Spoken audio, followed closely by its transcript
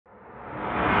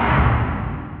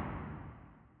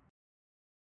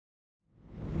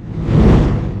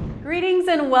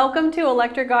and welcome to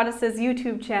Electric Goddess's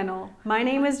YouTube channel. My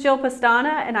name is Jill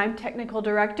Pastana and I'm Technical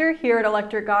Director here at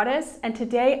Electric Goddess, and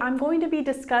today I'm going to be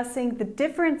discussing the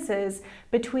differences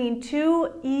between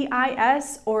two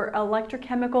EIS or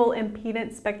electrochemical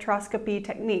impedance spectroscopy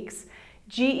techniques,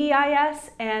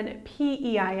 GEIS and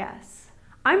PEIS.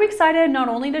 I'm excited not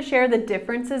only to share the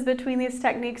differences between these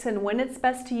techniques and when it's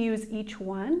best to use each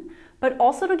one, but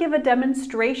also to give a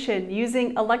demonstration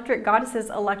using Electric Goddess's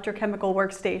electrochemical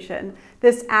workstation,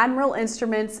 this Admiral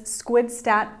Instruments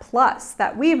SquidStat Plus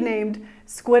that we've named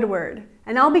Squidward.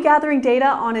 And I'll be gathering data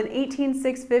on an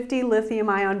 18650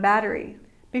 lithium-ion battery.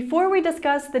 Before we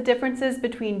discuss the differences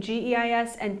between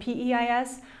GEIS and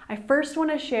PEIS, I first want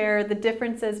to share the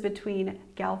differences between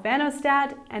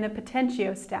galvanostat and a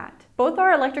potentiostat. Both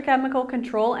are electrochemical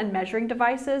control and measuring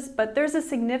devices, but there's a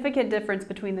significant difference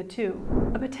between the two.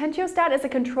 A potentiostat is a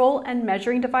control and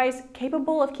measuring device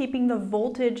capable of keeping the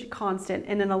voltage constant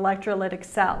in an electrolytic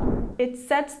cell. It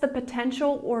sets the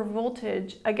potential or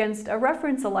voltage against a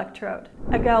reference electrode.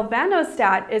 A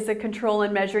galvanostat is a control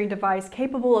and measuring device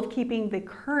capable of keeping the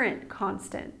current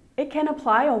constant. It can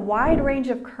apply a wide range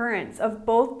of currents of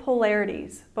both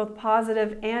polarities, both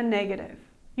positive and negative.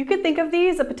 You could think of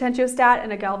these, a potentiostat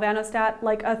and a galvanostat,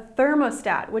 like a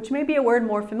thermostat, which may be a word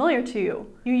more familiar to you.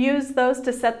 You use those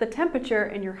to set the temperature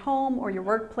in your home or your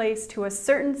workplace to a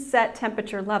certain set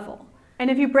temperature level.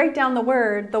 And if you break down the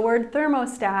word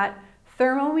thermostat,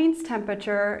 thermo means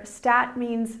temperature, stat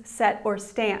means set or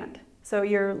stand. So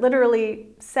you're literally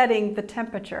setting the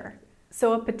temperature.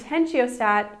 So a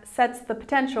potentiostat sets the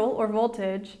potential or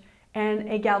voltage, and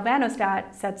a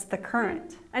galvanostat sets the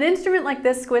current. An instrument like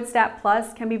this SquidStat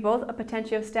Plus can be both a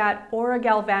potentiostat or a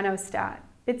galvanostat.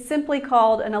 It's simply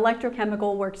called an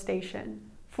electrochemical workstation.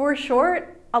 For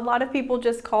short, a lot of people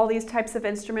just call these types of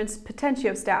instruments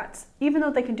potentiostats, even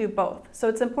though they can do both. So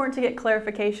it's important to get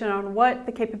clarification on what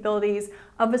the capabilities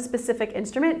of a specific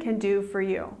instrument can do for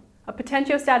you. A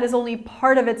potentiostat is only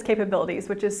part of its capabilities,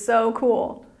 which is so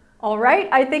cool. All right,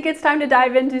 I think it's time to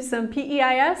dive into some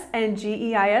PEIS and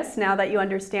GEIS now that you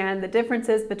understand the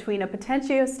differences between a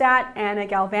potentiostat and a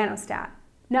galvanostat.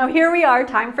 Now here we are,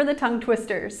 time for the tongue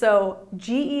twister. So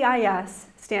GEIS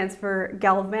stands for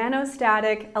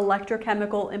Galvanostatic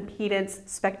Electrochemical Impedance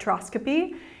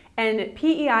Spectroscopy, and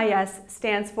PEIS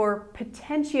stands for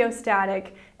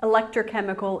Potentiostatic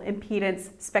Electrochemical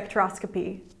Impedance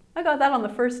Spectroscopy. I got that on the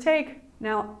first take.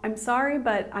 Now, I'm sorry,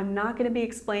 but I'm not going to be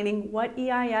explaining what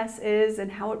EIS is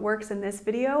and how it works in this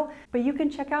video, but you can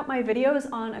check out my videos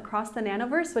on Across the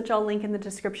Nanoverse, which I'll link in the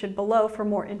description below for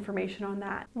more information on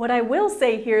that. What I will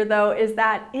say here, though, is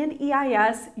that in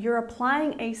EIS, you're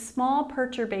applying a small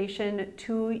perturbation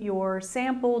to your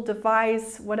sample,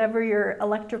 device, whatever you're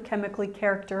electrochemically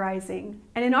characterizing.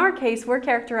 And in our case, we're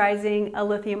characterizing a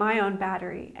lithium-ion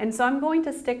battery, and so I'm going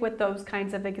to stick with those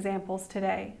kinds of examples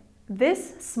today.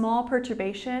 This small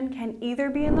perturbation can either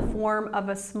be in the form of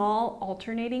a small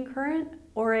alternating current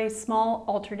or a small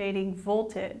alternating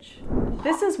voltage.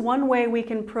 This is one way we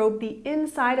can probe the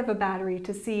inside of a battery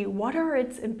to see what are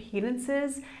its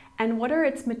impedances and what are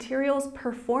its materials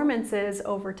performances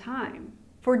over time.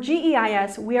 For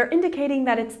GEIS, we are indicating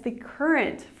that it's the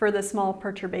current for the small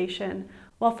perturbation,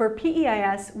 while for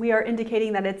PEIS, we are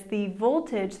indicating that it's the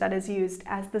voltage that is used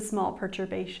as the small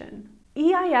perturbation.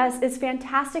 EIS is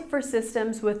fantastic for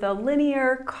systems with a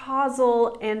linear,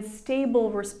 causal, and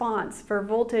stable response for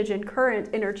voltage and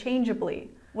current interchangeably.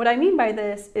 What I mean by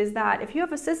this is that if you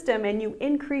have a system and you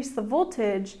increase the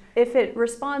voltage, if it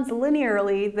responds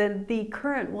linearly, then the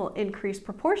current will increase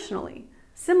proportionally.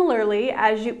 Similarly,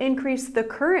 as you increase the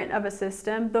current of a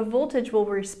system, the voltage will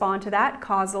respond to that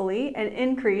causally and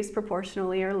increase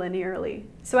proportionally or linearly.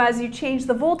 So as you change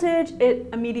the voltage, it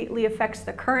immediately affects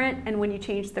the current, and when you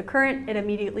change the current, it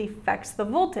immediately affects the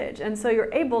voltage. And so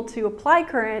you're able to apply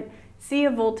current, see a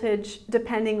voltage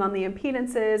depending on the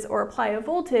impedances, or apply a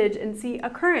voltage and see a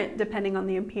current depending on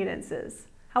the impedances.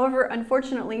 However,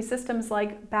 unfortunately, systems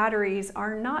like batteries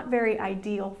are not very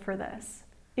ideal for this.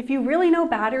 If you really know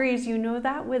batteries, you know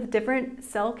that with different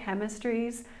cell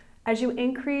chemistries, as you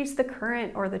increase the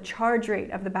current or the charge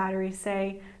rate of the battery,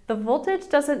 say, the voltage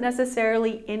doesn't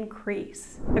necessarily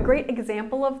increase. A great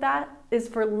example of that is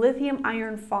for lithium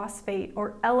iron phosphate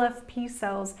or LFP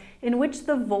cells, in which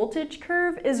the voltage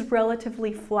curve is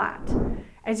relatively flat.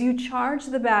 As you charge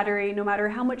the battery, no matter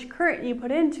how much current you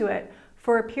put into it,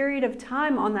 for a period of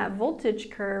time on that voltage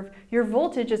curve, your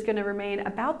voltage is going to remain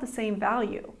about the same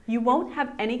value. You won't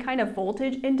have any kind of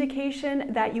voltage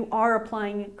indication that you are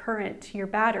applying current to your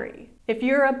battery. If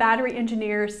you're a battery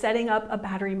engineer setting up a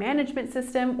battery management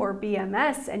system or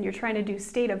BMS and you're trying to do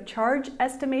state of charge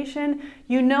estimation,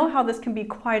 you know how this can be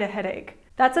quite a headache.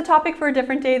 That's a topic for a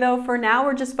different day though. For now,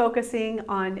 we're just focusing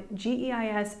on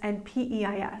GEIS and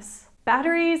PEIS.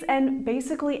 Batteries and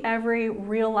basically every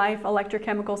real-life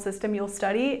electrochemical system you'll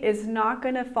study is not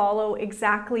going to follow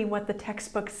exactly what the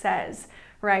textbook says,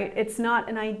 right? It's not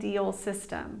an ideal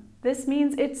system. This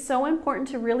means it's so important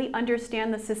to really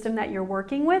understand the system that you're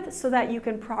working with so that you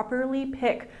can properly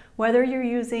pick whether you're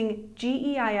using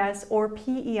GEIS or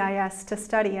PEIS to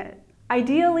study it.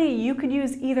 Ideally, you could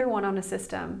use either one on a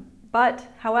system. But,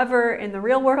 however, in the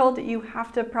real world, you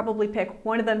have to probably pick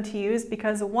one of them to use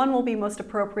because one will be most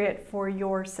appropriate for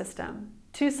your system.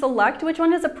 To select which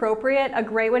one is appropriate, a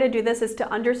great way to do this is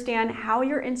to understand how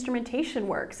your instrumentation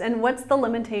works and what's the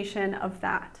limitation of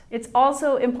that. It's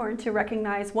also important to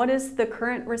recognize what is the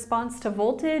current response to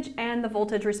voltage and the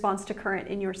voltage response to current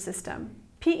in your system.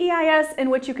 PEIS, in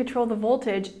which you control the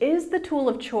voltage, is the tool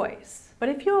of choice. But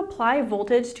if you apply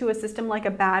voltage to a system like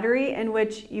a battery in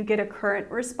which you get a current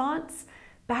response,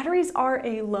 batteries are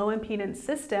a low impedance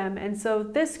system, and so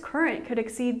this current could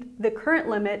exceed the current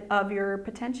limit of your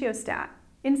potentiostat.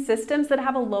 In systems that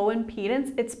have a low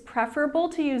impedance, it's preferable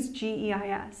to use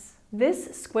GEIS.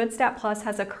 This SquidStat Plus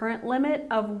has a current limit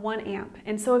of 1 amp,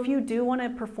 and so if you do want to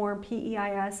perform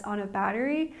PEIS on a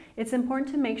battery, it's important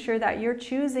to make sure that you're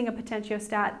choosing a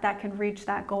potentiostat that can reach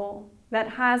that goal, that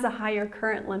has a higher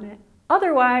current limit.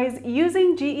 Otherwise,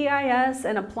 using GEIS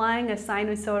and applying a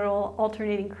sinusoidal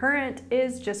alternating current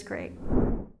is just great.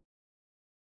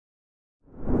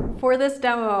 For this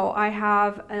demo, I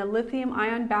have a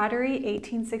lithium-ion battery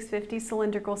 18650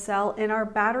 cylindrical cell in our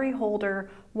battery holder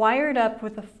wired up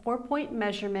with a 4-point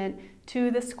measurement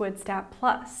to the SquidStat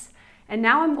Plus. And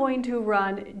now I'm going to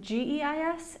run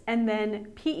GEIS and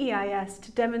then PEIS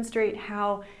to demonstrate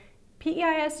how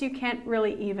PEIS, you can't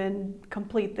really even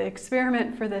complete the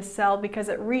experiment for this cell because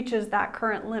it reaches that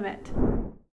current limit.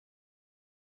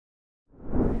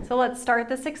 So let's start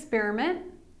this experiment.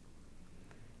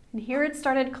 And here it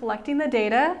started collecting the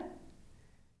data.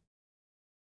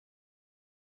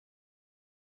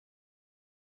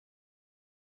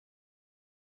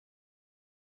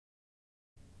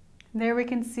 There we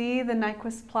can see the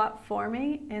Nyquist plot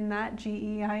forming in that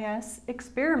GEIS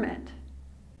experiment.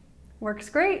 Works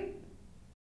great.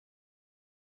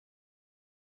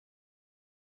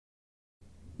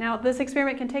 Now, this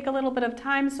experiment can take a little bit of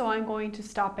time, so I'm going to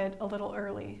stop it a little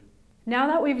early. Now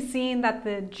that we've seen that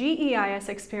the GEIS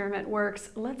experiment works,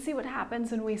 let's see what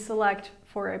happens when we select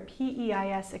for a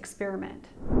PEIS experiment.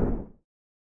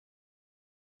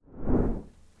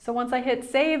 So once I hit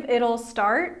save, it'll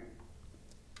start,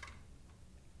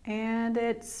 and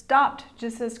it stopped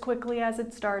just as quickly as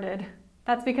it started.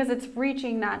 That's because it's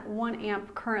reaching that 1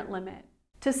 amp current limit.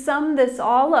 To sum this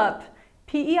all up,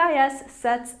 PEIS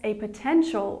sets a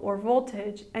potential or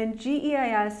voltage, and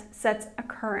GEIS sets a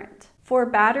current. For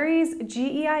batteries,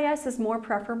 GEIS is more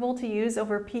preferable to use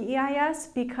over PEIS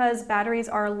because batteries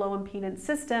are a low impedance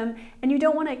system and you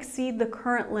don't want to exceed the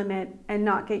current limit and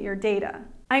not get your data.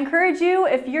 I encourage you,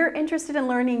 if you're interested in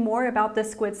learning more about the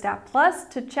SquidStat Plus,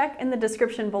 to check in the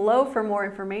description below for more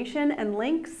information and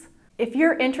links. If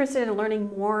you're interested in learning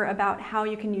more about how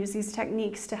you can use these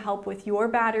techniques to help with your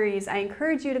batteries, I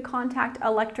encourage you to contact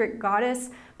Electric Goddess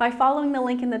by following the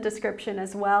link in the description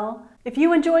as well. If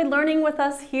you enjoyed learning with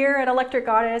us here at Electric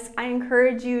Goddess, I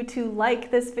encourage you to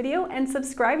like this video and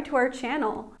subscribe to our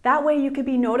channel. That way you could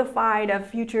be notified of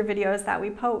future videos that we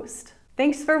post.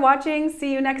 Thanks for watching.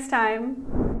 See you next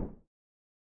time.